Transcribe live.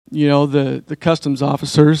the customs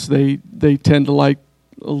officers, they tend to like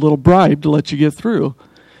a little bribe to let you get through.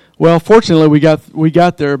 Well, fortunately, we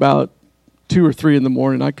got there about 2 or 3 in the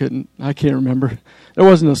morning. I can't remember. There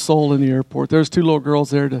wasn't a soul in the airport. There was 2 little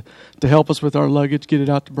girls there to help us with our luggage, get it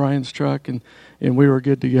out to Brian's truck, and we were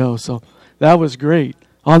good to go. So that was great.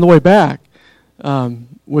 On the way back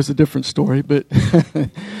was a different story, but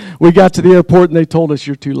we got to the airport and they told us,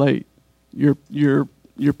 "You're too late. Your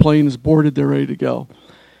plane is boarded. They're ready to go."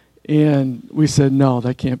 And we said, "No,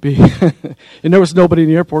 that can't be." And there was nobody in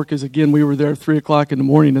the airport because, again, we were there 3 o'clock in the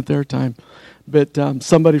morning at their time. But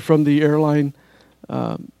somebody from the airline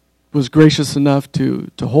was gracious enough to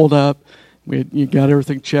hold up. You got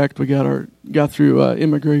everything checked. We got through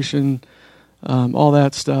immigration, all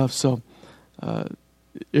that stuff. So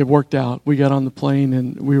it worked out. We got on the plane,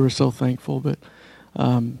 and we were so thankful. But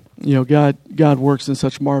God works in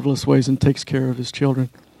such marvelous ways and takes care of His children.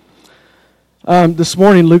 This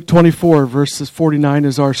morning, Luke 24, verses 49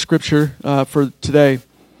 is our scripture for today.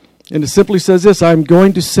 And it simply says this: "I'm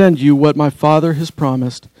going to send you what my Father has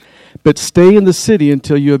promised, but stay in the city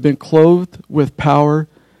until you have been clothed with power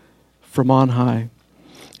from on high."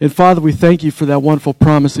 And Father, we thank you for that wonderful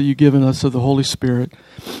promise that you've given us of the Holy Spirit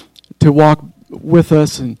to walk with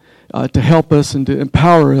us and to help us and to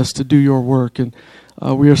empower us to do your work. And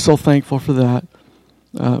we are so thankful for that.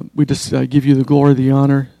 We just give you the glory, the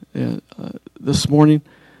honor this morning,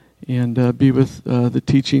 and be with the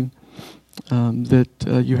teaching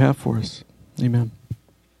that you have for us. Amen.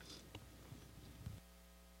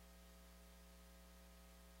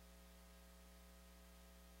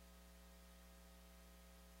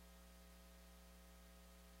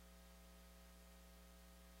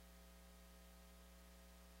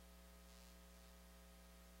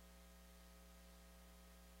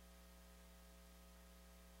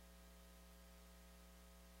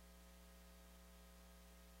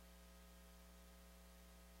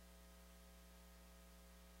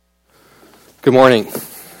 Good morning.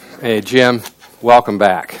 Hey, Jim, welcome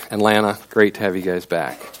back. And Lana, great to have you guys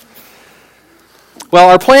back. Well,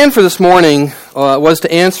 our plan for this morning was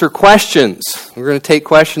to answer questions. We're going to take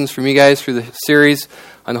questions from you guys through the series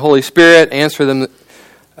on the Holy Spirit, answer them,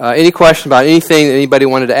 any question about anything that anybody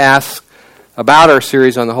wanted to ask about our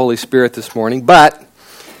series on the Holy Spirit this morning, but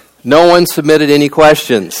no one submitted any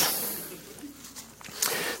questions.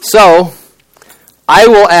 So, I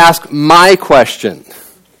will ask my question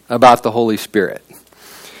about the Holy Spirit.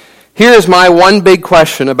 Here is my one big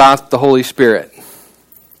question about the Holy Spirit.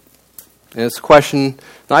 And it's a question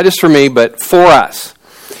not just for me, but for us.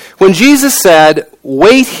 When Jesus said,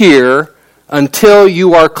 "Wait here until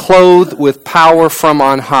you are clothed with power from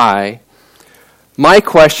on high," my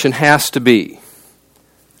question has to be,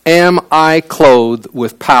 am I clothed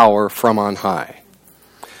with power from on high?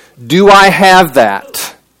 Do I have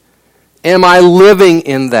that? Am I living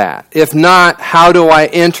in that? If not, how do I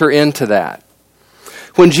enter into that?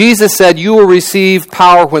 When Jesus said, "You will receive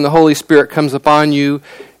power when the Holy Spirit comes upon you,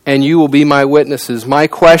 and you will be my witnesses," my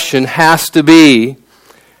question has to be,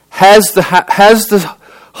 has the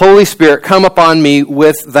Holy Spirit come upon me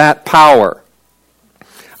with that power?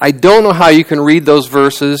 I don't know how you can read those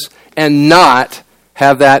verses and not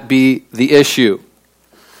have that be the issue.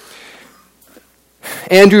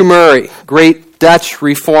 Andrew Murray, great Dutch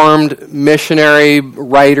Reformed missionary,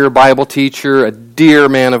 writer, Bible teacher, a dear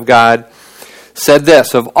man of God, said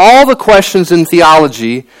this: "Of all the questions in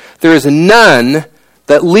theology, there is none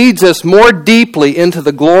that leads us more deeply into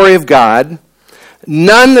the glory of God,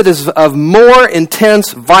 none that is of more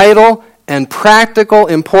intense, vital, and practical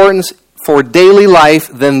importance for daily life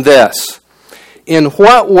than this: in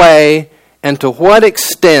what way and to what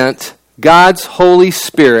extent God's Holy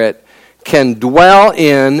Spirit can dwell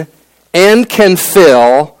in and can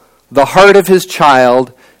fill the heart of His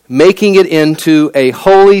child, making it into a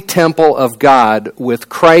holy temple of God with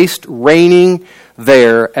Christ reigning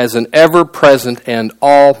there as an ever-present and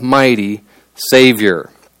almighty Savior."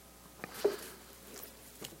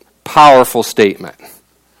 Powerful statement.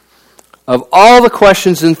 Of all the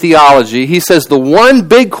questions in theology, he says the one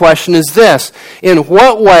big question is this: in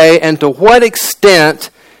what way and to what extent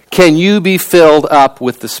can you be filled up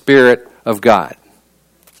with the Spirit of God?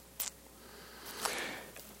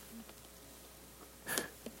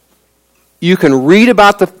 You can read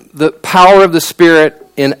about the power of the Spirit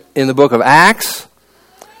in the book of Acts,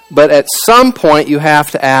 but at some point you have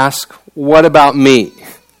to ask, what about me?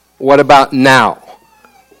 What about now?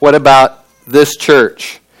 What about this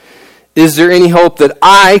church? Is there any hope that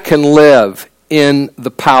I can live in the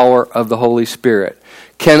power of the Holy Spirit?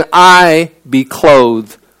 Can I be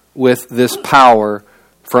clothed with this power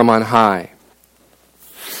from on high?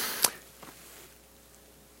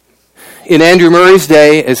 in Andrew Murray's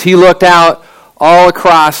day, as he looked out all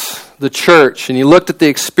across the church and he looked at the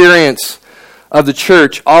experience of the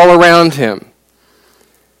church all around him,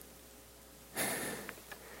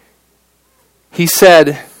 he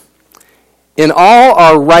said, "In all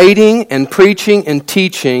our writing and preaching and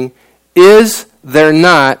teaching, is there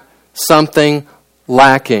not something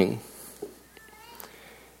lacking?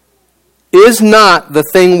 Is not the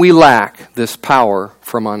thing we lack this power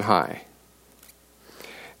from on high?"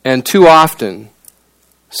 And too often,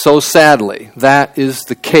 so sadly, that is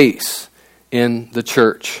the case in the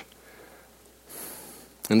church.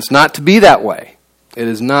 And it's not to be that way. It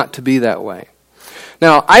is not to be that way.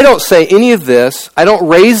 Now, I don't say any of this, I don't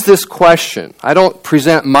raise this question, I don't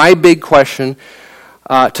present my big question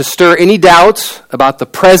to stir any doubts about the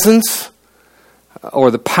presence or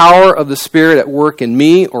the power of the Spirit at work in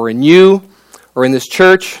me or in you or in this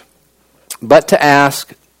church, but to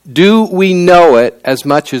ask, do we know it as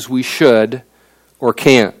much as we should or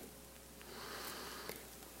can?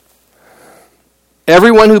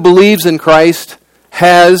 Everyone who believes in Christ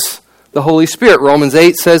has the Holy Spirit. Romans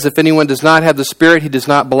 8 says, if anyone does not have the Spirit, he does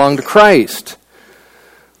not belong to Christ.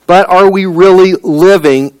 But are we really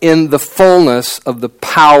living in the fullness of the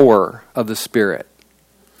power of the Spirit?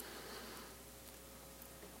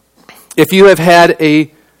 If you have had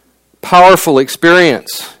a powerful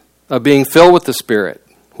experience of being filled with the Spirit,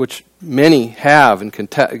 which many have and can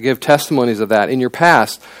give testimonies of that in your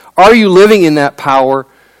past, are you living in that power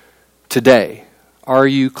today? Are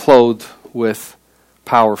you clothed with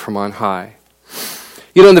power from on high?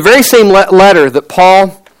 You know, in the very same letter that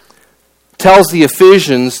Paul tells the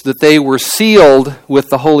Ephesians that they were sealed with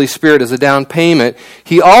the Holy Spirit as a down payment,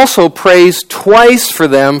 he also prays twice for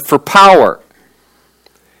them for power.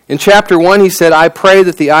 In chapter 1, he said, "I pray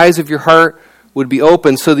that the eyes of your heart would be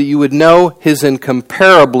open so that you would know his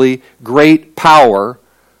incomparably great power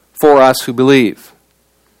for us who believe."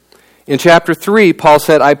 In chapter 3, Paul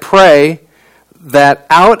said, "I pray that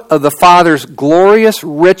out of the Father's glorious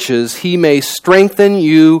riches he may strengthen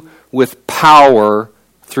you with power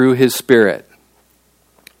through his Spirit."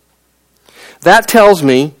 That tells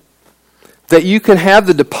me that you can have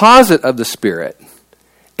the deposit of the Spirit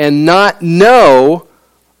and not know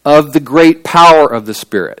of the great power of the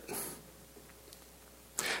Spirit.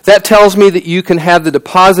 That tells me that you can have the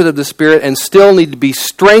deposit of the Spirit and still need to be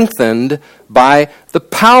strengthened by the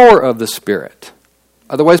power of the Spirit.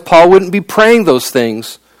 Otherwise, Paul wouldn't be praying those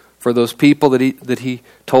things for those people that he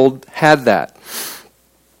told had that.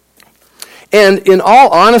 And in all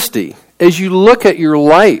honesty, as you look at your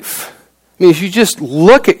life, I mean, as you just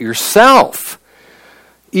look at yourself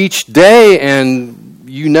each day and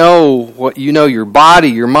you know what you know, your body,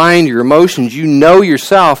 your mind, your emotions, you know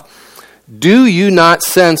yourself, do you not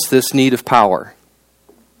sense this need of power?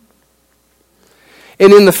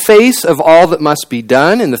 And in the face of all that must be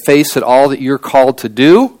done, in the face of all that you're called to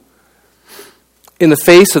do, in the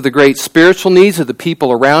face of the great spiritual needs of the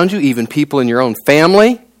people around you, even people in your own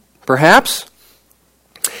family, perhaps,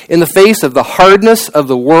 in the face of the hardness of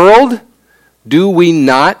the world, do we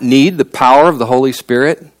not need the power of the Holy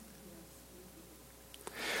Spirit?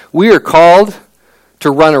 We are called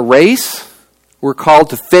to run a race. We're called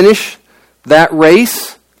to finish that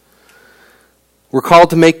race. We're called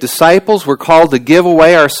to make disciples. We're called to give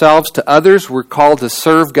away ourselves to others. We're called to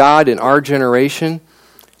serve God in our generation.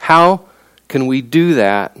 How can we do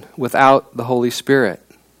that without the Holy Spirit?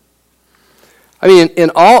 I mean,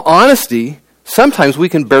 in all honesty, sometimes we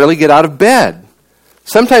can barely get out of bed.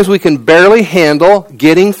 Sometimes we can barely handle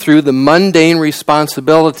getting through the mundane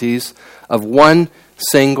responsibilities of one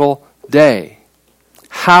single day.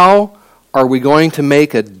 How are we going to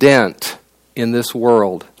make a dent in this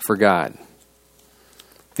world for God?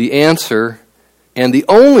 The answer, and the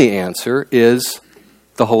only answer, is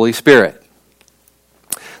the Holy Spirit.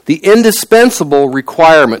 The indispensable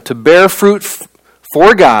requirement to bear fruit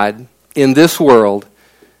for God in this world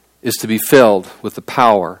is to be filled with the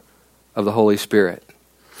power of the Holy Spirit.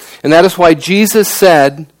 And that is why Jesus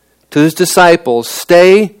said to his disciples,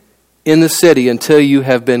 "Stay in the city until you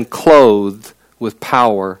have been clothed with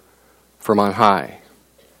power from on high."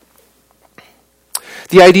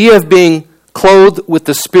 The idea of being clothed with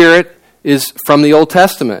the Spirit is from the Old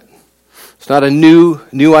Testament. It's not a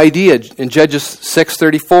new idea. In Judges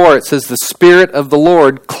 6:34, it says, "The Spirit of the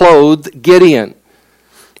Lord clothed Gideon."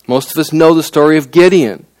 Most of us know the story of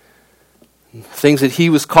Gideon. Things that he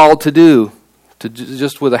was called to do, to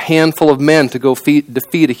just with a handful of men to go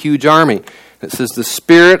defeat a huge army. It says, "The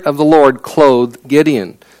Spirit of the Lord clothed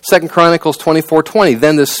Gideon." 2 Chronicles 24:20,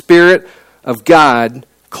 "Then the Spirit of God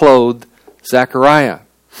clothed Zechariah."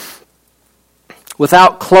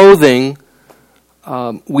 Without clothing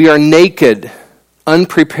we are naked,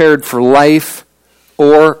 unprepared for life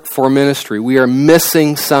or for ministry. We are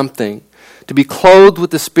missing something. To be clothed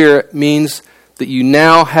with the Spirit means that you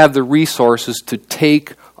now have the resources to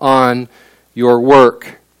take on your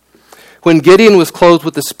work. When Gideon was clothed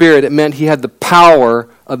with the Spirit, it meant he had the power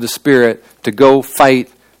of the Spirit to go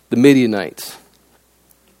fight the Midianites.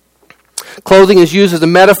 Clothing is used as a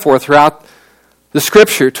metaphor throughout the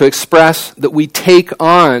Scripture to express that we take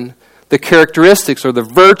on the characteristics or the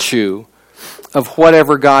virtue of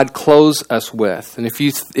whatever God clothes us with. And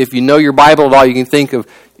if you know your Bible at all, you can think of,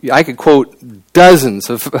 I could quote dozens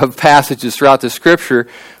of passages throughout the Scripture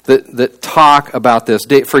that talk about this.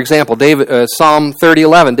 For example, Psalm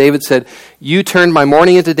 30:11, David said, "You turned my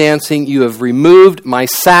mourning into dancing, you have removed my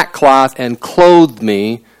sackcloth and clothed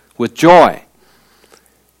me with joy."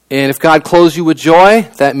 And if God clothes you with joy,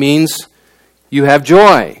 that means you have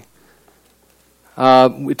joy.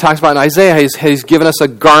 It talks about in Isaiah, he's given us a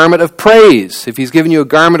garment of praise. If he's given you a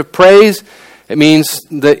garment of praise, it means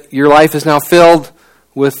that your life is now filled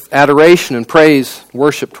with adoration and praise,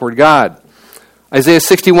 worship toward God. Isaiah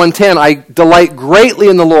 61:10, "I delight greatly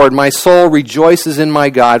in the Lord. My soul rejoices in my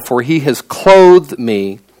God, for he has clothed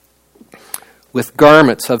me with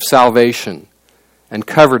garments of salvation and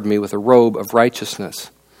covered me with a robe of righteousness."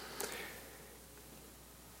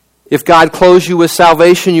 If God clothes you with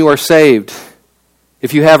salvation, you are saved.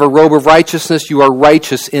 If you have a robe of righteousness, you are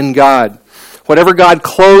righteous in God. Whatever God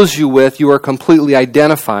clothes you with, you are completely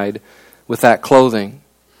identified with that clothing.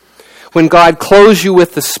 When God clothes you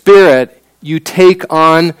with the Spirit, you take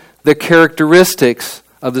on the characteristics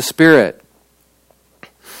of the Spirit.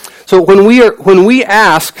 So when we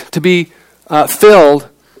ask to be filled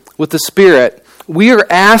with the Spirit, we are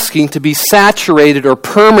asking to be saturated or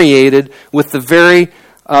permeated with the very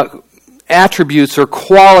attributes or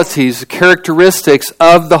qualities, characteristics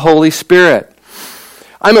of the Holy Spirit.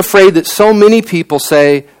 I'm afraid that so many people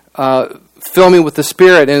say, "Fill me with the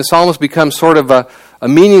Spirit," and it's almost become sort of a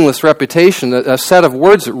meaningless reputation, a set of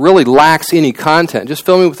words that really lacks any content. Just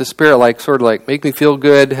fill me with the Spirit, sort of like make me feel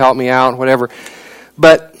good, help me out, whatever.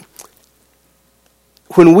 But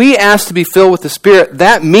when we ask to be filled with the Spirit,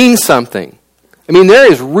 that means something. I mean,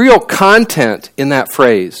 there is real content in that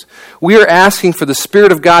phrase. We are asking for the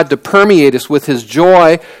Spirit of God to permeate us with His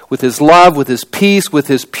joy, with His love, with His peace, with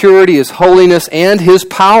His purity, His holiness, and His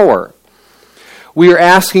power. We are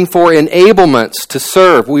asking for enablements to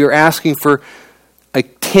serve. We are asking for a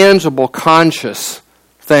tangible, conscious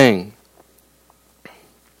thing.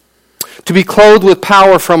 To be clothed with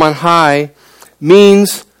power from on high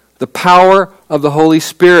means the power of the Holy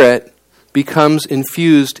Spirit becomes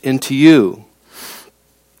infused into you.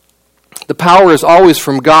 The power is always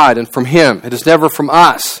from God and from Him. It is never from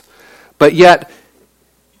us. But yet,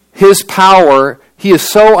 His power, He is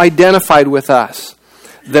so identified with us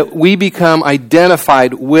that we become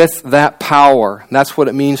identified with that power. And that's what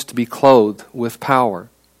it means to be clothed with power.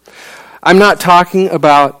 I'm not talking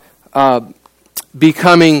about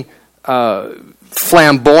becoming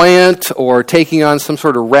flamboyant or taking on some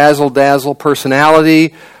sort of razzle-dazzle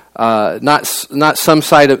personality. Not some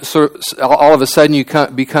side of all of a sudden you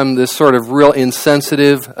become this sort of real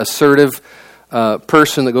insensitive, assertive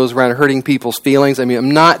person that goes around hurting people's feelings. I mean,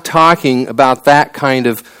 I'm not talking about that kind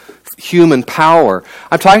of human power.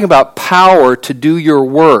 I'm talking about power to do your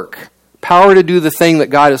work, power to do the thing that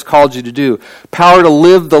God has called you to do, power to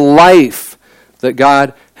live the life that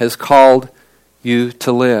God has called you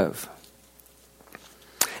to live.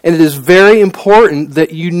 And it is very important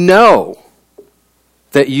that you know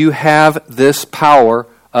that you have this power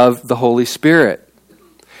of the Holy Spirit.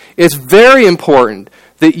 It's very important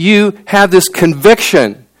that you have this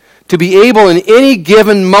conviction to be able in any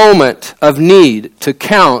given moment of need to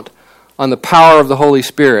count on the power of the Holy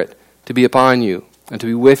Spirit to be upon you and to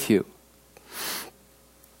be with you.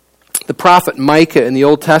 The prophet Micah in the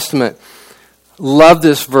Old Testament loved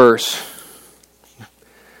this verse.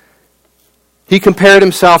 He compared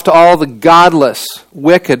himself to all the godless,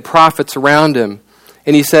 wicked prophets around him.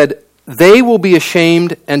 And he said, "They will be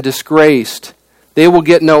ashamed and disgraced. They will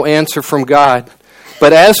get no answer from God.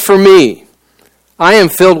 But as for me, I am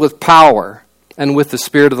filled with power and with the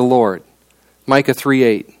Spirit of the Lord." Micah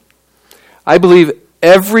 3:8. I believe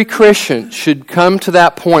every Christian should come to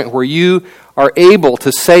that point where you are able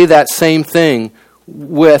to say that same thing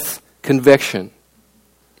with conviction.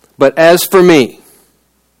 But as for me,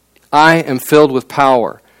 I am filled with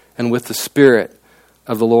power and with the Spirit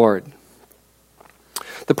of the Lord.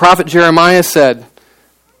 The prophet Jeremiah said,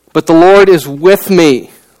 "But the Lord is with me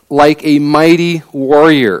like a mighty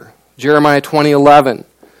warrior." Jeremiah 20:11.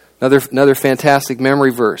 Another fantastic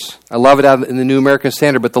memory verse. I love it out in the New American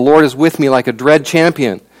Standard. But the Lord is with me like a dread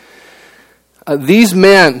champion. These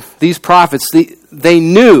men, these prophets, they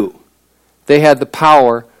knew they had the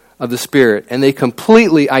power of the Spirit, and they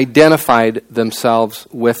completely identified themselves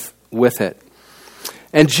with it.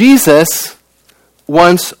 And Jesus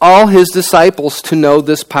wants all his disciples to know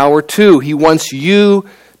this power too. He wants you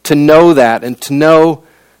to know that and to know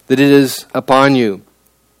that it is upon you.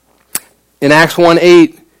 In Acts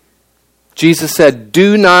 1:8, Jesus said,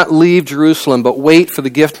 "Do not leave Jerusalem, but wait for the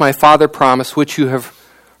gift my Father promised, which you have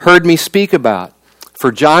heard me speak about.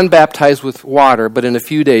 For John baptized with water, but in a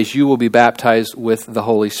few days you will be baptized with the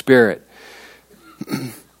Holy Spirit."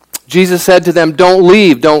 Jesus said to them, don't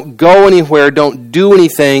leave, don't go anywhere, don't do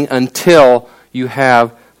anything until you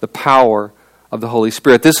have the power of the Holy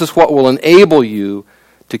Spirit. This is what will enable you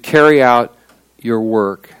to carry out your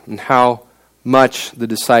work, and how much the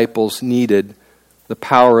disciples needed the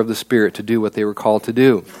power of the Spirit to do what they were called to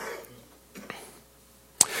do.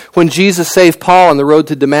 When Jesus saved Paul on the road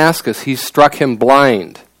to Damascus, he struck him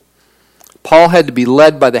blind. Paul had to be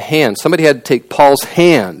led by the hand. Somebody had to take Paul's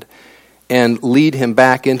hand and lead him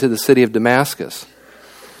back into the city of Damascus.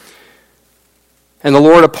 And the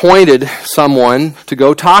Lord appointed someone to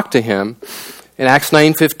go talk to him. In Acts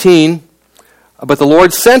 9:15, but the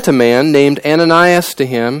Lord sent a man named Ananias to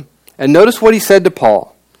him, and notice what he said to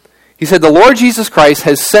Paul. He said, "The Lord Jesus Christ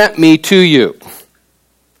has sent me to you,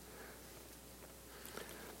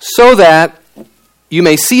 so that you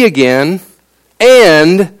may see again,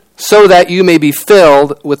 and so that you may be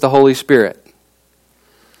filled with the Holy Spirit."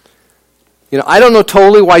 I don't know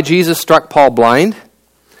totally why Jesus struck Paul blind,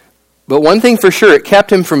 but one thing for sure, it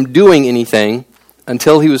kept him from doing anything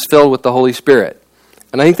until he was filled with the Holy Spirit.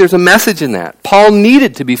 And I think there's a message in that. Paul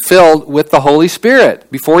needed to be filled with the Holy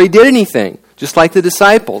Spirit before he did anything, just like the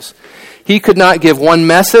disciples. He could not give one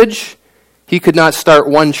message. He could not start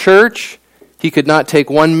one church. He could not take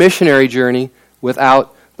one missionary journey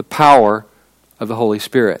without the power of the Holy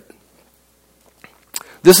Spirit.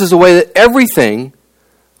 This is the way that everything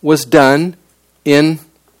was done in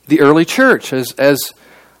the early church. It's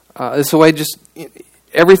the way just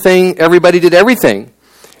everybody did everything.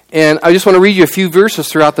 And I just want to read you a few verses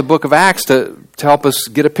throughout the book of Acts to help us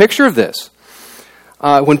get a picture of this.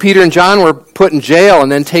 When Peter and John were put in jail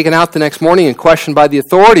and then taken out the next morning and questioned by the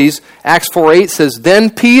authorities, Acts 4:8 says, "Then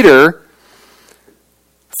Peter,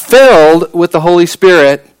 filled with the Holy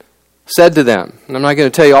Spirit, said to them," and I'm not going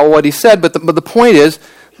to tell you all what he said, but the point is,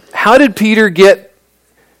 how did Peter get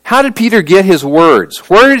his words?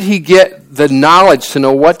 Where did he get the knowledge to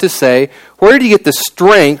know what to say? Where did he get the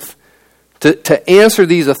strength to answer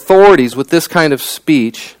these authorities with this kind of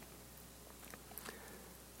speech?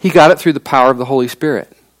 He got it through the power of the Holy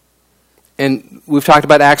Spirit. And we've talked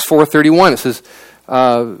about Acts 4:31. It says,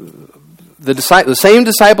 the same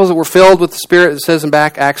disciples that were filled with the Spirit, it says in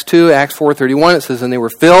back Acts 2, Acts 4:31, it says, "And they were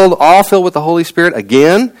all filled with the Holy Spirit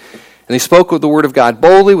again, and they spoke with the word of God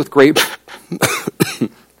boldly with great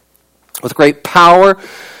with great power.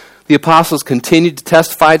 The apostles continued to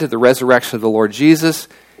testify to the resurrection of the Lord Jesus."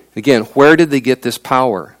 Again, where did they get this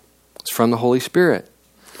power? It's from the Holy Spirit.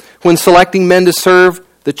 When selecting men to serve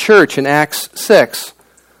the church in Acts 6,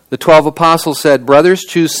 the 12 apostles said, "Brothers,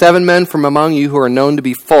 choose 7 men from among you who are known to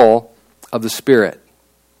be full of the Spirit."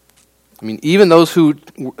 Even those who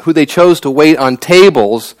they chose to wait on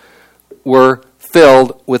tables were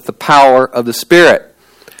filled with the power of the Spirit.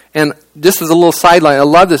 And just as a little sideline, I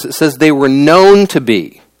love this. It says they were known to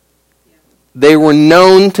be. They were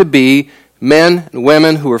known to be men and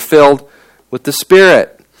women who were filled with the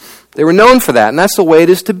Spirit. They were known for that, and that's the way it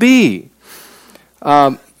is to be.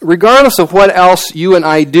 Regardless of what else you and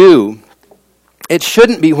I do, it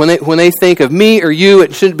shouldn't be, when they think of me or you,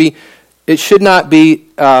 it should not be,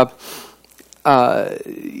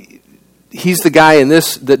 he's the guy in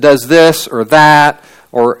this that does this or that,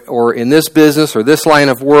 or in this business or this line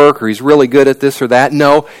of work, or he's really good at this or that.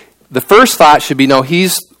 No, the first thought should be, no,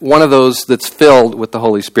 he's one of those that's filled with the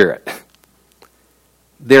Holy Spirit.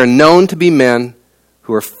 They're known to be men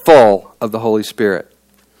who are full of the Holy Spirit.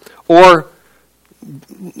 Or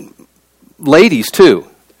ladies too.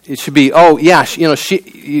 It should be, oh yeah,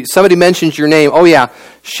 somebody mentions your name. Oh yeah,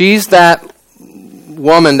 she's that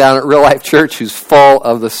woman down at Real Life Church who's full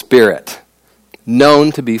of the Spirit.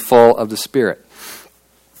 Known to be full of the Spirit.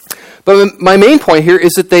 But my main point here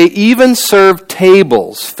is that they even served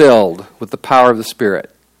tables filled with the power of the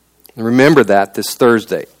Spirit. And remember that this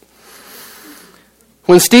Thursday.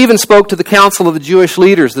 When Stephen spoke to the council of the Jewish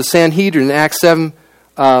leaders, the Sanhedrin, in Acts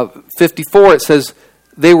 7:54, it says,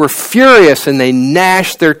 they were furious and they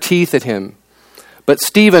gnashed their teeth at him. But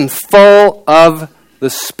Stephen, full of the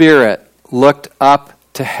Spirit looked up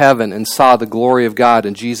to heaven and saw the glory of God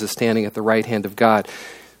and Jesus standing at the right hand of God.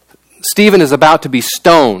 Stephen is about to be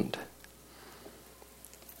stoned.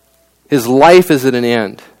 His life is at an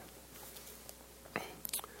end.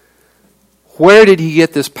 Where did he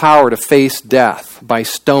get this power to face death by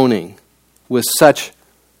stoning with such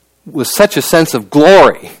a sense of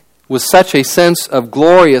glory, with such a sense of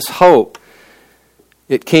glorious hope?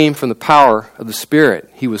 It came from the power of the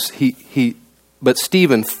Spirit. But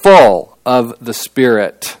Stephen, full of the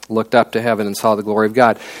Spirit, looked up to heaven and saw the glory of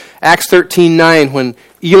God. Acts 13:9, when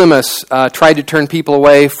Elymas tried to turn people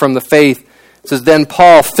away from the faith, it says, then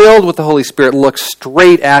Paul, filled with the Holy Spirit, looked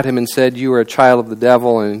straight at him and said, you are a child of the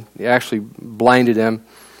devil, and he actually blinded him.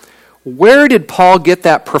 Where did Paul get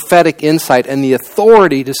that prophetic insight and the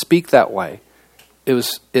authority to speak that way?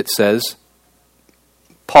 It says,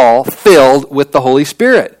 Paul, filled with the Holy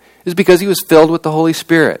Spirit. It's because he was filled with the Holy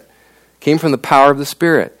Spirit. It came from the power of the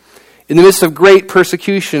Spirit. In the midst of great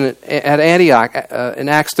persecution at Antioch, in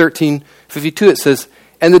Acts 13:52, it says,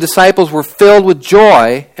 and the disciples were filled with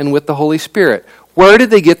joy and with the Holy Spirit. Where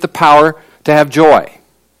did they get the power to have joy?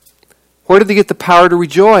 Where did they get the power to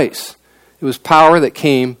rejoice? It was power that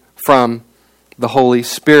came from the Holy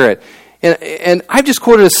Spirit. And I've just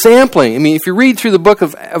quoted a sampling. I mean, if you read through the book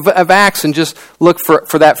of Acts and just look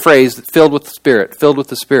for that phrase, filled with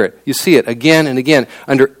the Spirit, you see it again and again.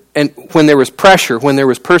 And when there was pressure, when there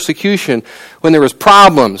was persecution, when there was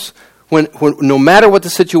problems, when no matter what the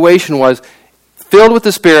situation was, filled with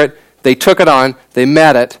the Spirit, they took it on, they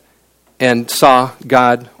met it, and saw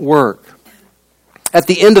God work. At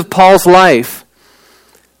the end of Paul's life,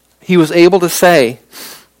 he was able to say,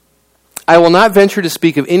 I will not venture to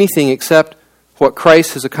speak of anything except what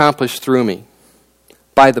Christ has accomplished through me,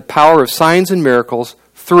 by the power of signs and miracles,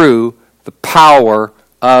 through the power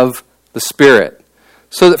of the Spirit.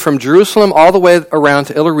 So that from Jerusalem all the way around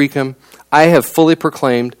to Illyricum, I have fully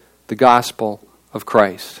proclaimed the gospel of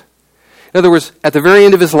Christ. In other words, at the very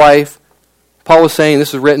end of his life, Paul was saying,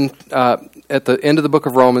 this is written at the end of the book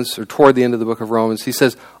of Romans, or toward the end of the book of Romans, he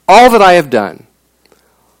says, all that I have done,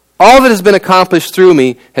 all that has been accomplished through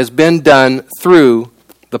me has been done through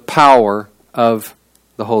the power of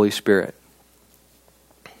the Holy Spirit.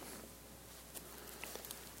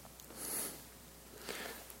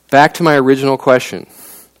 Back to my original question.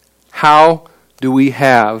 How do we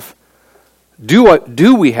have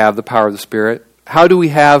the power of the Spirit? How do we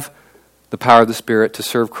have the power of the Spirit to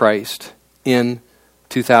serve Christ in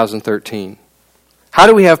 2013? How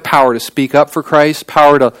do we have power to speak up for Christ,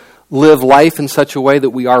 power to live life in such a way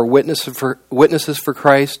that we are witnesses for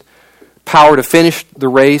Christ, power to finish the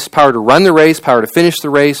race, power to run the race, power to finish the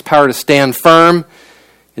race, power to stand firm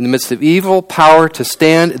in the midst of evil, power to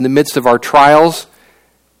stand in the midst of our trials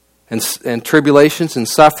and tribulations and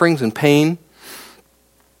sufferings and pain,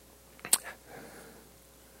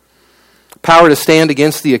 power to stand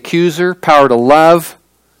against the accuser, power to love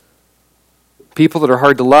people that are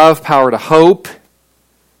hard to love, power to hope.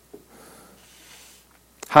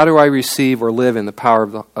 How do I receive or live in the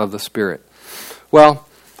power of the Spirit? Well,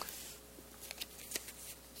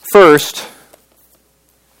 first,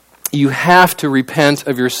 you have to repent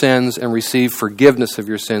of your sins and receive forgiveness of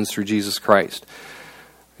your sins through Jesus Christ.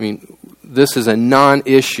 I mean, this is a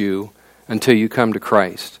non-issue until you come to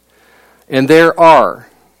Christ. And there are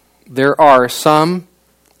some,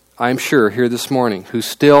 I'm sure, here this morning who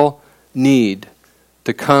still need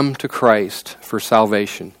to come to Christ for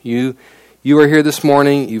salvation. You are here this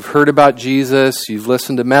morning, you've heard about Jesus, you've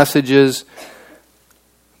listened to messages,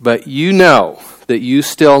 but you know that you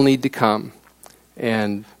still need to come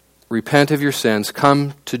and repent of your sins,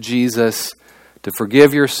 come to Jesus to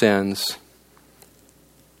forgive your sins,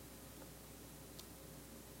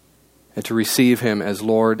 and to receive Him as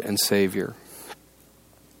Lord and Savior.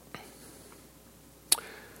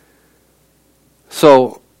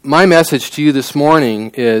 So, my message to you this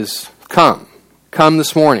morning is, come. Come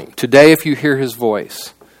this morning. Today, if you hear His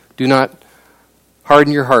voice, do not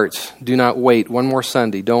harden your hearts. Do not wait one more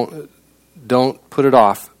Sunday. Don't put it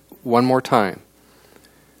off one more time.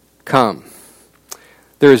 Come.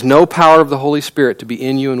 There is no power of the Holy Spirit to be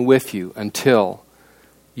in you and with you until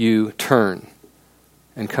you turn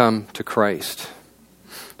and come to Christ.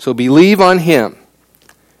 So believe on Him,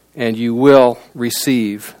 and you will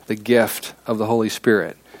receive the gift of the Holy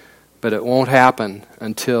Spirit. But it won't happen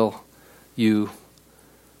until you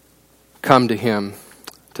come to Him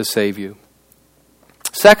to save you.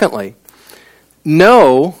 Secondly,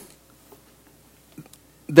 know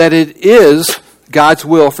that it is God's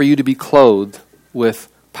will for you to be clothed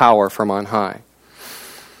with power from on high.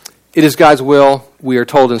 It is God's will, we are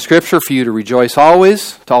told in Scripture, for you to rejoice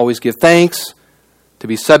always, to always give thanks, to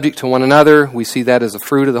be subject to one another. We see that as a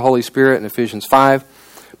fruit of the Holy Spirit in Ephesians 5.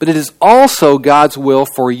 But it is also God's will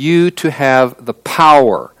for you to have the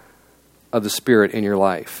power of the Spirit in your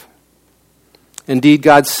life. Indeed,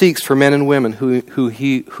 God seeks for men and women whom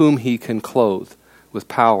He can clothe with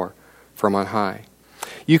power from on high.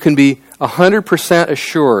 You can be 100%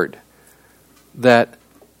 assured that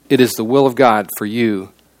it is the will of God for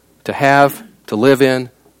you to have, to live in,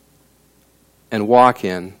 and walk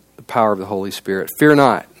in the power of the Holy Spirit. Fear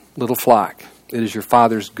not, little flock. It is your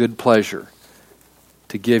Father's good pleasure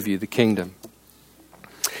to give you the kingdom.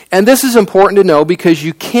 And this is important to know because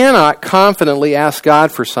you cannot confidently ask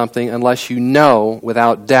God for something unless you know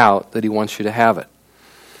without doubt that He wants you to have it.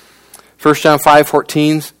 1 John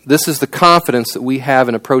 5:14, this is the confidence that we have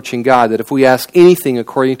in approaching God, that if we ask anything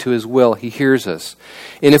according to His will, He hears us.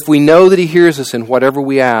 And if we know that He hears us in whatever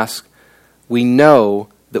we ask, we know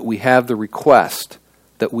that we have the request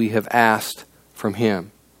that we have asked from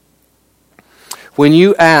Him. When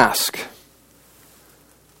you ask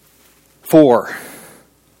for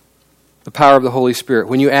the power of the Holy Spirit,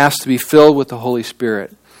 when you ask to be filled with the Holy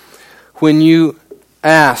Spirit, when you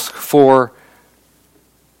ask for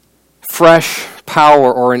fresh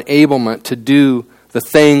power or enablement to do the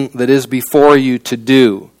thing that is before you to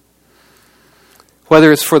do,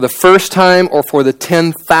 whether it's for the first time or for the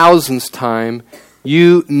 10,000th time,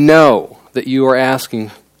 you know that you are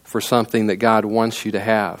asking for something that God wants you to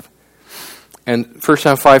have. And 1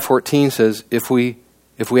 John 5:14 says, if we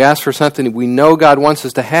ask for something we know God wants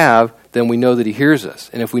us to have, then we know that He hears us.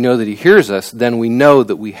 And if we know that He hears us, then we know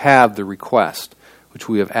that we have the request which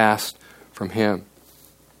we have asked from Him.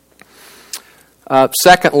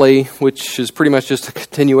 Secondly, which is pretty much just a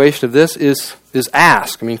continuation of this, is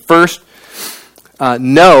ask. First,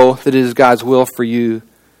 know that it is God's will for you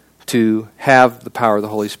to have the power of the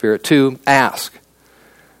Holy Spirit. 2, ask.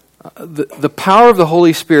 The power of the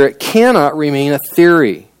Holy Spirit cannot remain a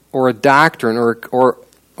theory or a doctrine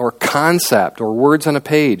or concept or words on a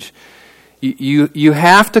page. You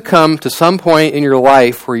have to come to some point in your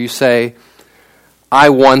life where you say, I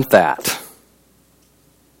want that.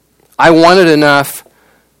 I want it enough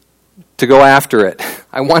to go after it.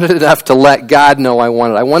 I want it enough to let God know I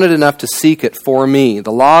want it. I want it enough to seek it for me.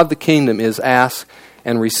 The law of the kingdom is ask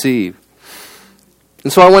and receive.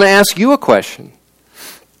 And so I want to ask you a question.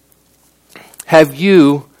 Have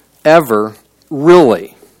you ever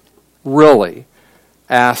really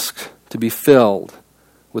asked to be filled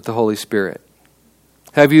with the Holy Spirit?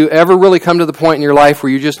 Have you ever really come to the point in your life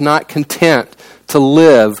where you're just not content to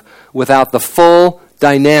live without the full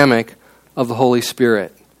dynamic of the Holy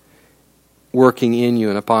Spirit working in you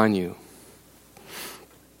and upon you?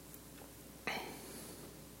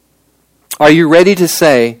 Are you ready to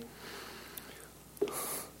say,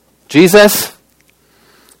 Jesus,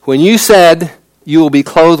 when you said you will be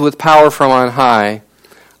clothed with power from on high,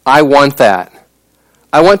 I want that.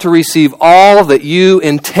 I want to receive all that you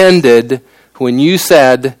intended when you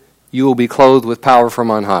said you will be clothed with power from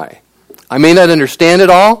on high. I may not understand it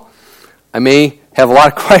all. I may have a lot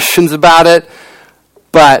of questions about it.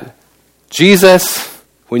 But Jesus,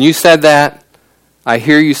 when you said that, I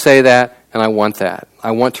hear you say that, and I want that.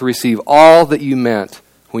 I want to receive all that you meant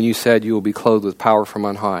when you said you will be clothed with power from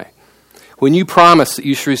on high. When you promised that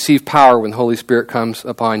you should receive power when the Holy Spirit comes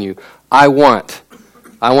upon you, I want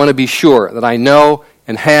to be sure that I know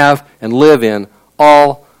and have and live in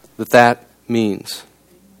all that means.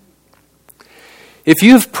 If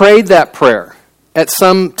you've prayed that prayer at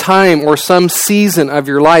some time or some season of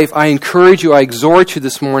your life, I encourage you, I exhort you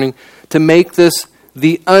this morning to make this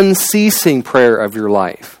the unceasing prayer of your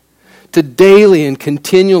life. To daily and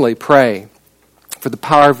continually pray for the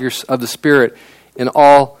power of the Spirit in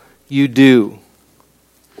all you do.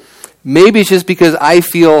 Maybe it's just because I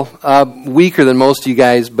feel weaker than most of you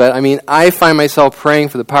guys, but I find myself praying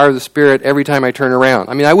for the power of the Spirit every time I turn around.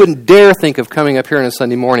 I wouldn't dare think of coming up here on a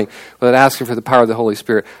Sunday morning without asking for the power of the Holy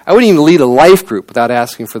Spirit. I wouldn't even lead a life group without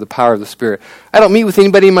asking for the power of the Spirit. I don't meet with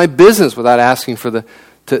anybody in my business without asking for the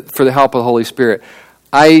help of the Holy Spirit.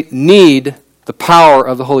 I need the power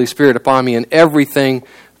of the Holy Spirit upon me in everything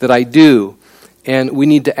that I do, and we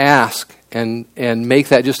need to ask and make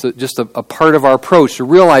that just a part of our approach, to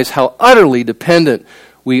realize how utterly dependent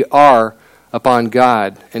we are upon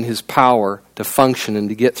God and His power to function and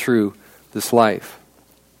to get through this life.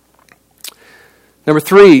 Number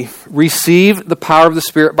 3, receive the power of the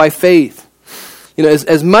Spirit by faith.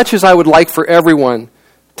 As much as I would like for everyone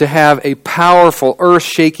to have a powerful,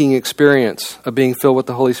 earth-shaking experience of being filled with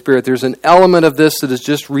the Holy Spirit, there's an element of this that is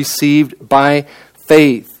just received by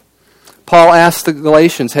faith. Paul asked the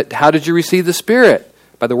Galatians, how did you receive the Spirit?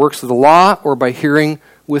 By the works of the law or by hearing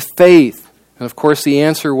with faith? And of course the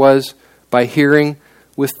answer was by hearing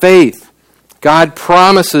with faith. God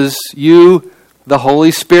promises you the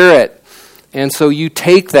Holy Spirit. And so you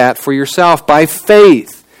take that for yourself by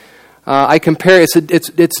faith. I compare,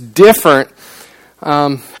 it's different.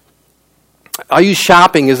 I'll use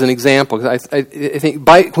shopping as an example. I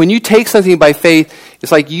think when you take something by faith,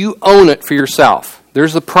 it's like you own it for yourself.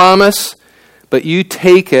 There's the promise, but you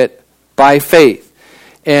take it by faith.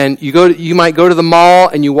 And you might go to the mall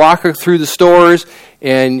and you walk through the stores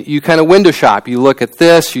and you kind of window shop. You look at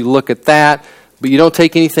this, you look at that, but you don't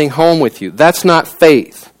take anything home with you. That's not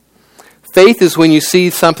faith. Faith is when you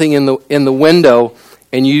see something in the window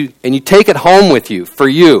and you take it home with you for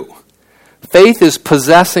you. Faith is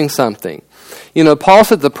possessing something. You know, Paul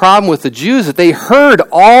said the problem with the Jews that they heard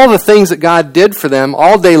all the things that God did for them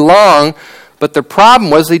all day long, but the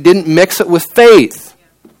problem was they didn't mix it with faith.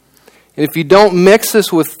 And if you don't mix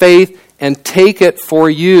this with faith and take it for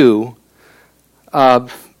you,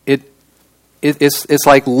 it's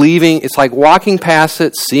like leaving. It's like walking past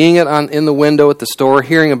it, seeing it in the window at the store,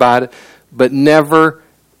 hearing about it, but never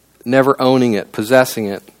owning it, possessing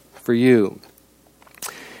it for you.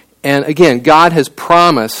 And again, God has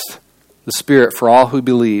promised the Spirit for all who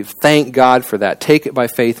believe. Thank God for that. Take it by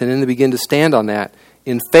faith and then begin to stand on that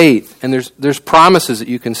in faith. And there's promises that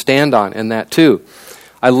you can stand on in that too.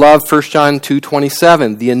 I love 1 John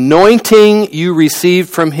 2:27. The anointing you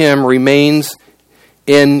received from Him remains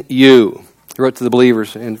in you. He wrote to the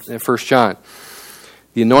believers in 1 John.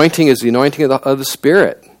 The anointing is the anointing of the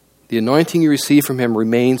Spirit. The anointing you receive from Him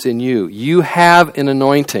remains in you. You have an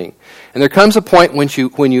anointing. And there comes a point when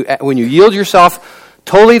you yield yourself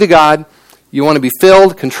totally to God, you want to be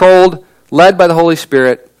filled, controlled, led by the Holy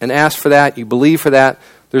Spirit, and ask for that, you believe for that.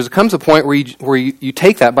 There comes a point where you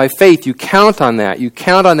take that by faith. You count on that. You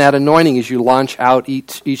count on that anointing as you launch out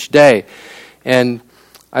each day. And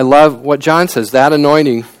I love what John says. That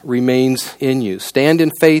anointing remains in you. Stand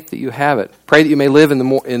in faith that you have it. Pray that you may live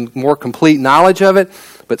in more complete knowledge of it,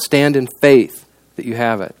 but stand in faith that you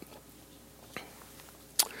have it.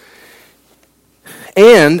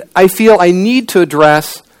 And I feel I need to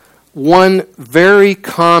address one very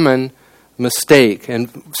common mistake and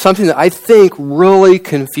something that I think really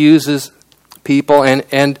confuses people and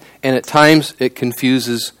at times it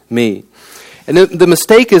confuses me. And the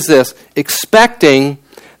mistake is this: expecting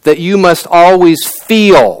that you must always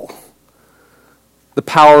feel the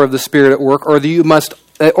power of the Spirit at work, or that you must,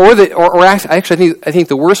 actually, I think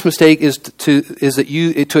the worst mistake is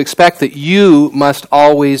to expect that you must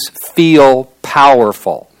always feel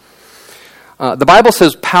powerful. The Bible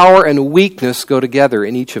says power and weakness go together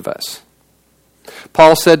in each of us.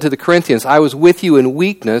 Paul said to the Corinthians, I was with you in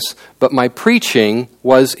weakness, but my preaching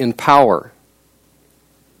was in power.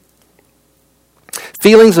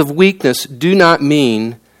 Feelings of weakness do not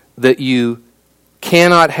mean that you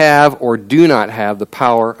cannot have or do not have the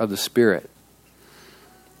power of the Spirit.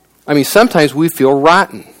 I mean, sometimes we feel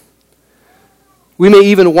rotten. We may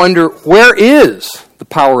even wonder, where is the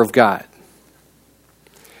power of God?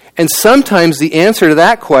 And sometimes the answer to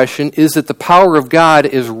that question is that the power of God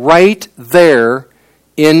is right there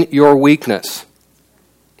in your weakness.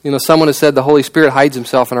 You know, someone has said the Holy Spirit hides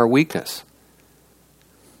Himself in our weakness.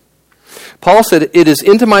 Paul said, it is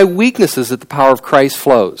into my weaknesses that the power of Christ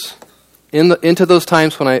flows. Into those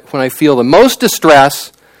times when I feel the most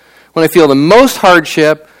distress, when I feel the most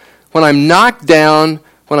hardship, when I'm knocked down,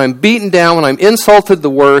 when I'm beaten down, when I'm insulted the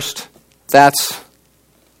worst, that's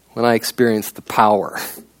when I experience the power.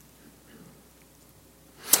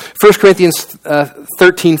 1 Corinthians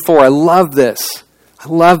 13:4. I love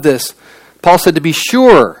this. Paul said, to be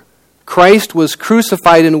sure, Christ was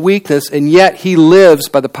crucified in weakness, and yet He lives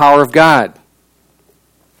by the power of God.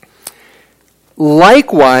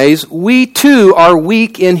 Likewise, we too are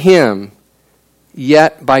weak in Him,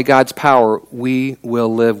 yet by God's power we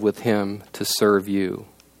will live with Him to serve you.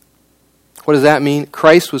 What does that mean?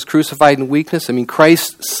 Christ was crucified in weakness. I mean,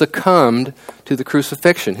 Christ succumbed to the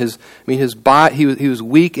crucifixion. His body, he was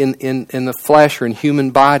weak in the flesh or in human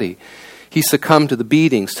body. He succumbed to the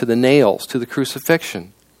beatings, to the nails, to the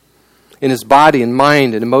crucifixion. In his body and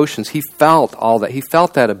mind and emotions, he felt all that. He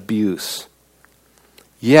felt that abuse.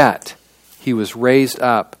 Yet, he was raised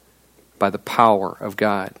up by the power of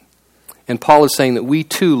God. And Paul is saying that we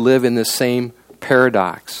too live in this same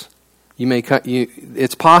paradox.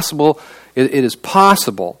 It's possible. It is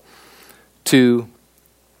possible to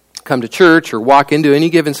come to church or walk into any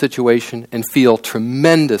given situation and feel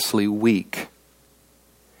tremendously weak,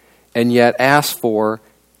 and yet ask for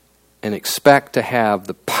and expect to have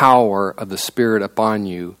the power of the Spirit upon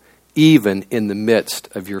you, even in the midst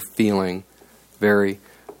of your feeling very,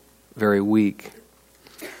 very weak.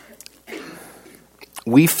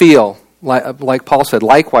 we feel, like Paul said,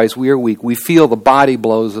 likewise we are weak. We feel the body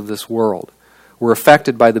blows of this world. We're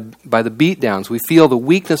affected by the beatdowns. We feel the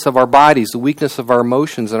weakness of our bodies, the weakness of our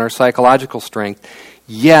emotions and our psychological strength.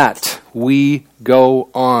 Yet we go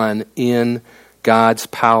on in God's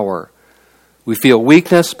power. We feel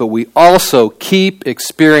weakness, but we also keep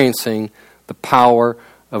experiencing the power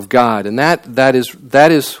of God. And that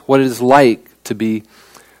is what it is like to be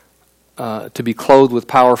clothed with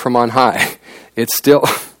power from on high. It's still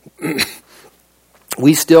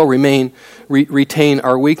we still retain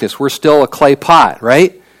our weakness. We're still a clay pot,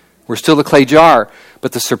 right? We're still a clay jar.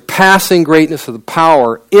 But the surpassing greatness of the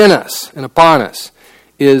power in us and upon us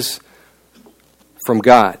is from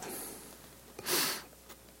God.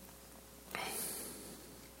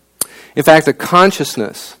 In fact, the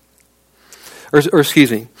consciousness, or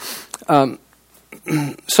excuse me.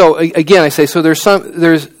 So again, I say, so there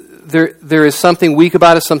is something weak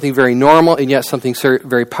about it, something very normal, and yet something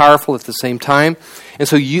very powerful at the same time. And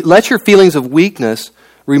so you let your feelings of weakness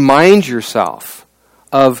remind yourself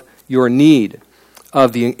of your need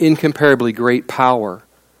of the incomparably great power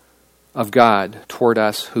of God toward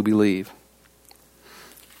us who believe.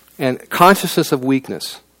 And consciousness of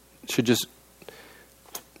weakness should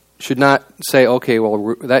not say, okay,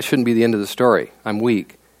 well, that shouldn't be the end of the story. I'm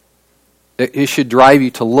weak. It should drive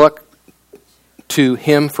you to look to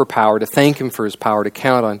Him for power, to thank Him for His power, to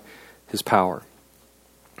count on His power.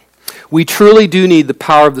 We truly do need the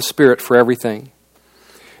power of the Spirit for everything.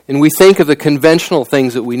 And we think of the conventional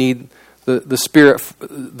things that we need the Spirit,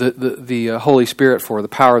 the Holy Spirit for, the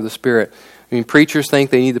power of the Spirit. I mean, preachers think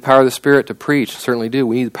they need the power of the Spirit to preach. Certainly do.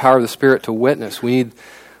 We need the power of the Spirit to witness. We need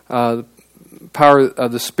the power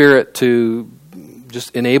of the Spirit to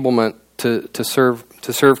just enablement to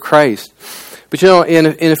serve Christ. But you know, in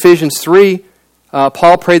Ephesians 3,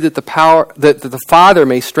 Paul prayed that the Father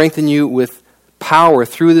may strengthen you with power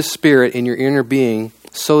through the Spirit in your inner being,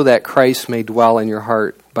 so that Christ may dwell in your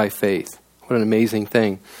heart by faith. What an amazing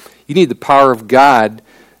thing! You need the power of God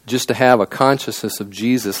just to have a consciousness of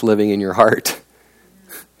Jesus living in your heart.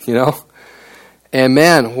 You know, and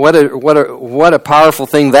man, what a powerful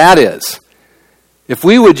thing that is. If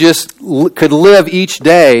we would could live each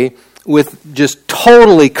day with just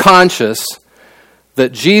totally conscious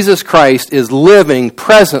that Jesus Christ is living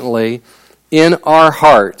presently in our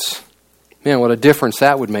hearts, man, what a difference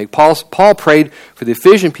that would make. Paul prayed for the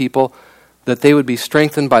Ephesian people that they would be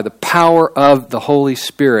strengthened by the power of the Holy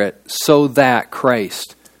Spirit so that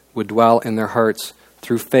Christ would dwell in their hearts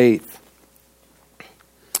through faith.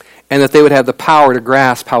 And that they would have the power to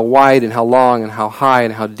grasp how wide and how long and how high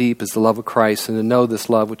and how deep is the love of Christ, and to know this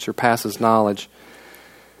love which surpasses knowledge.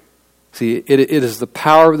 See, it is the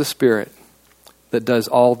power of the Spirit that does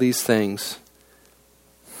all these things.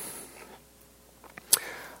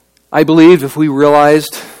 I believe if we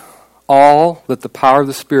realized all that the power of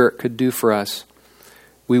the Spirit could do for us,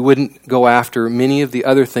 we wouldn't go after many of the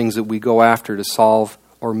other things that we go after to solve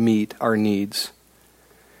or meet our needs.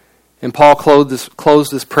 And Paul closed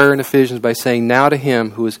this prayer in Ephesians by saying, "Now to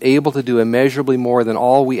Him who is able to do immeasurably more than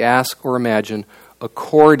all we ask or imagine,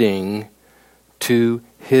 according to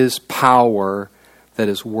His power that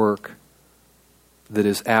is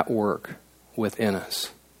at work within us."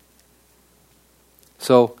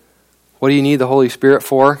 So, what do you need the Holy Spirit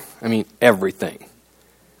for? I mean, everything.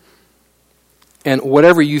 And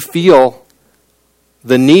whatever you feel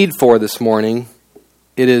the need for this morning,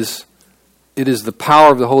 it is the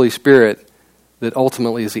power of the Holy Spirit that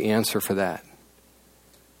ultimately is the answer for that.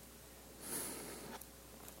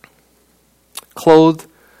 Clothed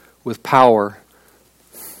with power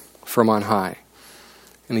from on high.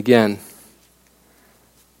 And again,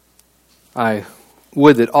 I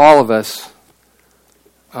would that all of us,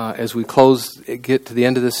 as we get to the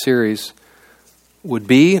end of this series, would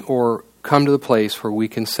be or come to the place where we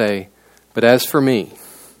can say, "But as for me,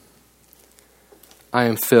 I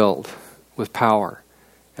am filled with power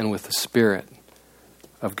and with the Spirit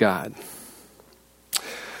of God."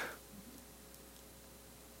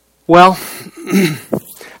 Well,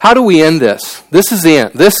 how do we end this? This is the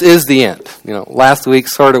end. This is the end. You know, last week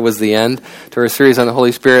sort of was the end to our series on the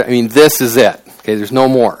Holy Spirit. I mean, this is it. Okay, there's no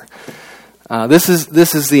more. This is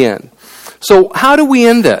the end. So how do we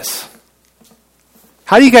end this?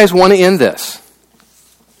 How do you guys want to end this?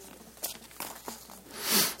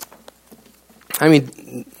 I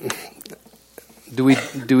mean, do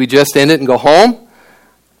we just end it and go home?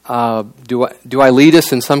 Do I lead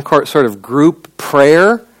us in some sort of group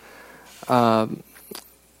prayer?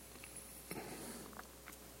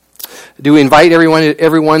 Do we invite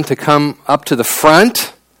everyone to come up to the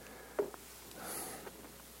front?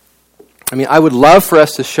 I mean, I would love for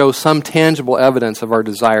us to show some tangible evidence of our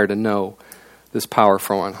desire to know this power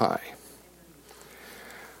from on high.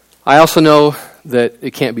 I also know that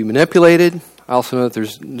it can't be manipulated. I also know that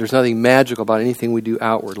there's nothing magical about anything we do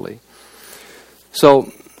outwardly.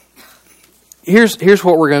 So here's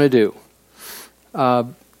what we're going to do. I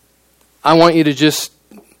want you to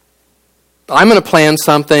I'm going to plan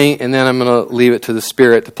something, and then I'm going to leave it to the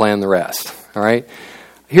Spirit to plan the rest. All right?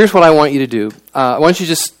 Here's what I want you to do. I want you to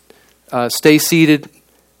just stay seated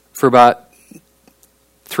for about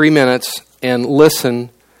 3 minutes and listen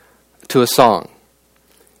to a song.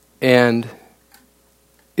 And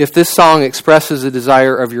if this song expresses a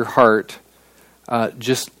desire of your heart,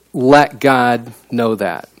 just let God know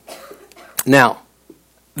that. Now,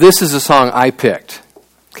 this is a song I picked.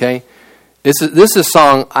 Okay? This is a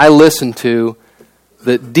song I listened to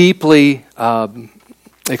that deeply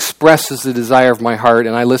expresses the desire of my heart,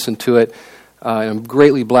 and I listen to it, and I'm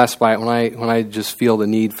greatly blessed by it when I just feel the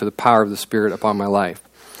need for the power of the Spirit upon my life.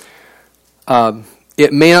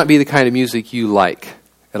 It may not be the kind of music you like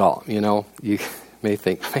at all. You know, you may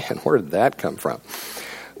think, man, where did that come from?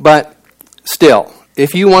 But still,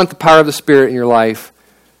 if you want the power of the Spirit in your life,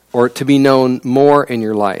 or to be known more in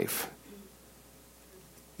your life,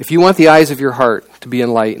 if you want the eyes of your heart to be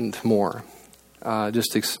enlightened more,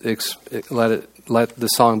 just let the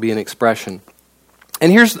song be an expression.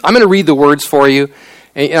 And I'm going to read the words for you.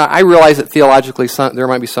 And I realize that theologically, there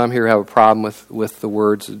might be some here who have a problem with the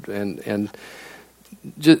words, and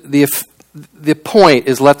just the point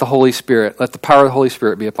is let the power of the Holy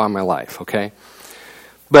Spirit be upon my life. Okay,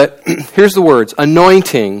 but here's the words: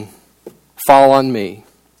 anointing, fall on me.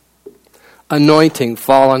 Anointing,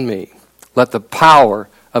 fall on me. Let the power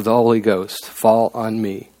of the Holy Ghost fall on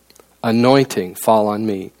me. Anointing, fall on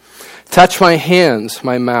me. Touch my hands,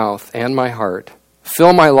 my mouth, and my heart.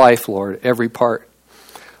 Fill my life, Lord, every part.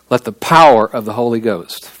 Let the power of the Holy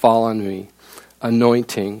Ghost fall on me.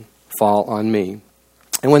 Anointing, fall on me.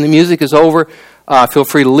 And when the music is over, feel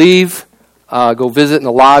free to leave. Go visit in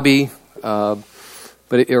the lobby. Or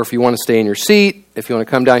if you want to stay in your seat, if you want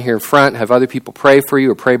to come down here in front, have other people pray for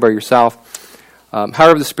you or pray by yourself.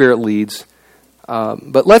 However the Spirit leads.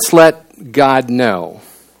 But let's let God know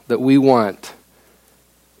that we want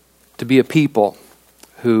to be a people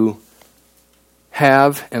who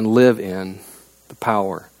have and live in the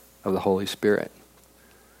power of the Holy Spirit.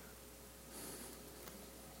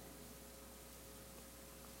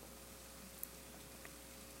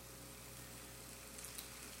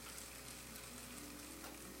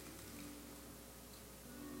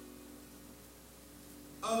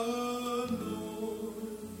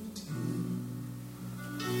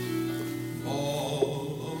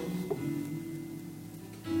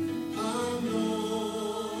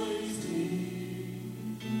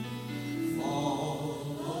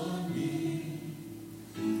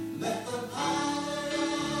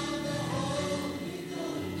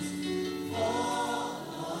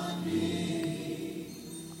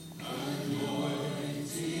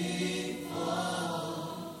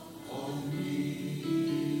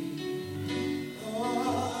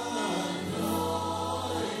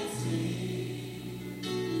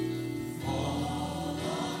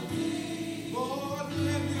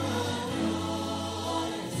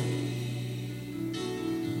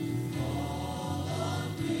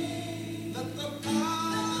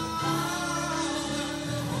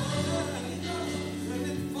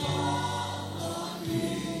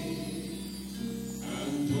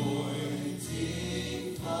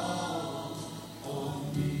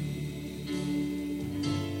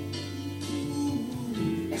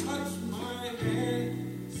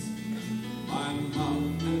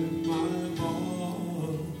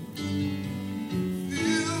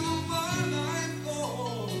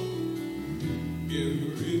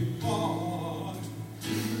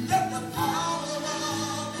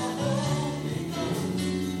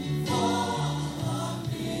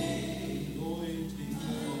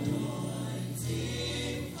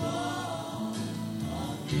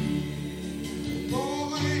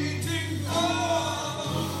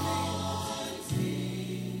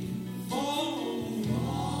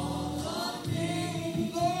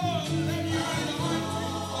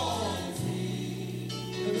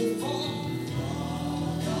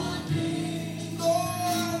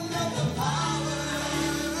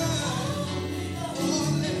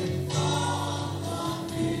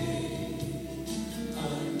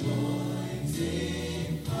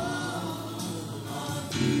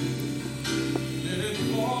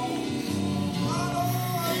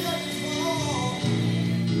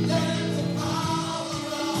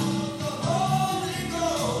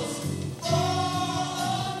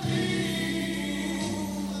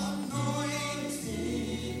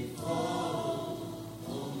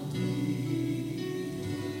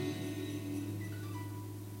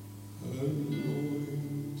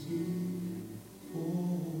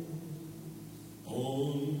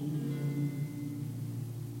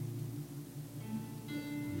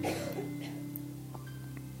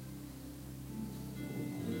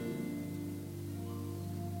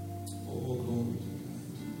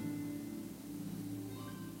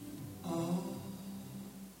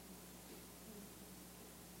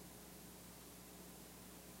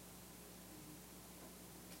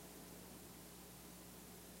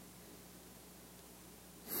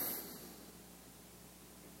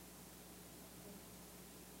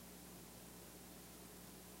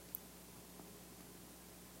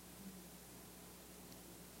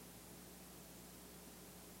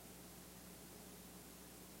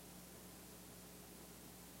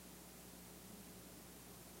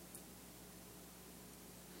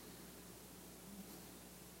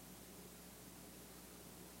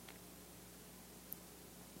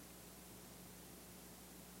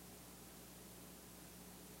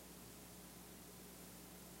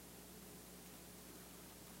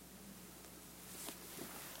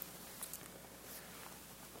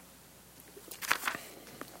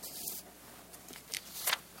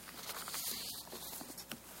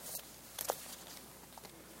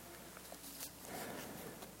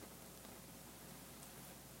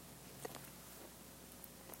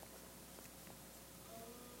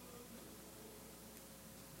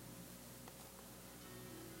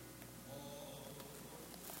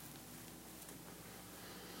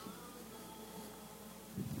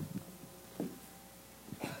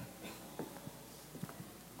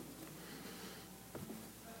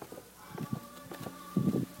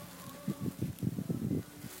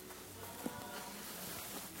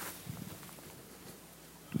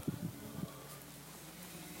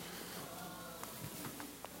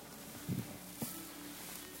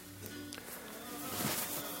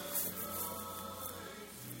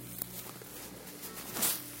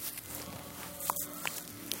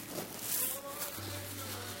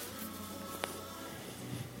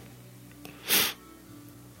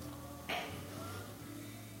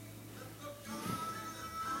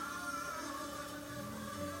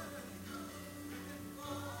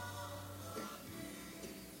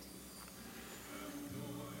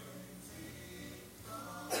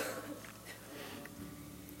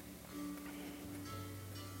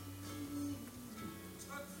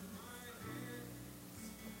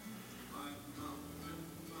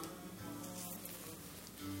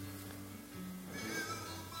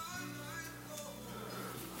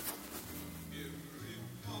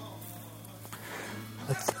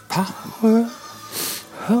 Power of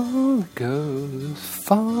Holy Ghost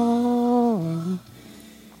fall.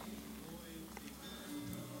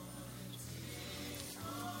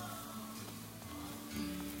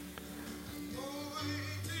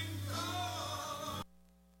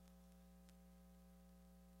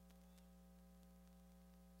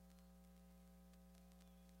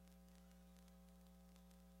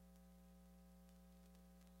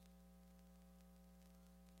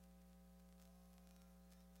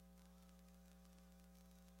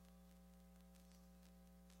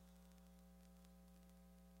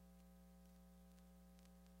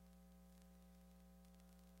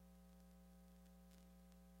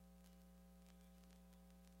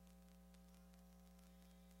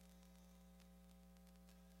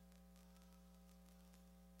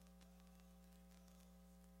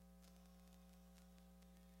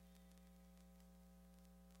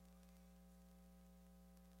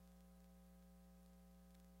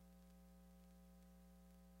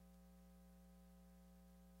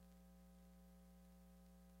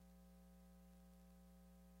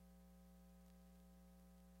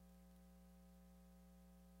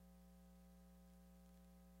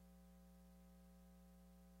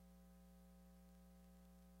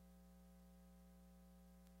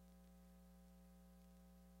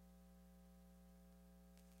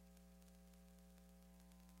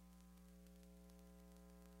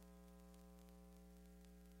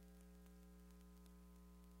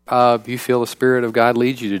 You feel the Spirit of God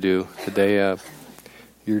leads you to do today.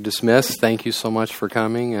 You're dismissed. Thank you so much for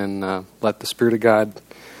coming, and let the Spirit of God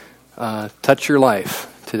touch your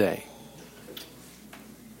life today.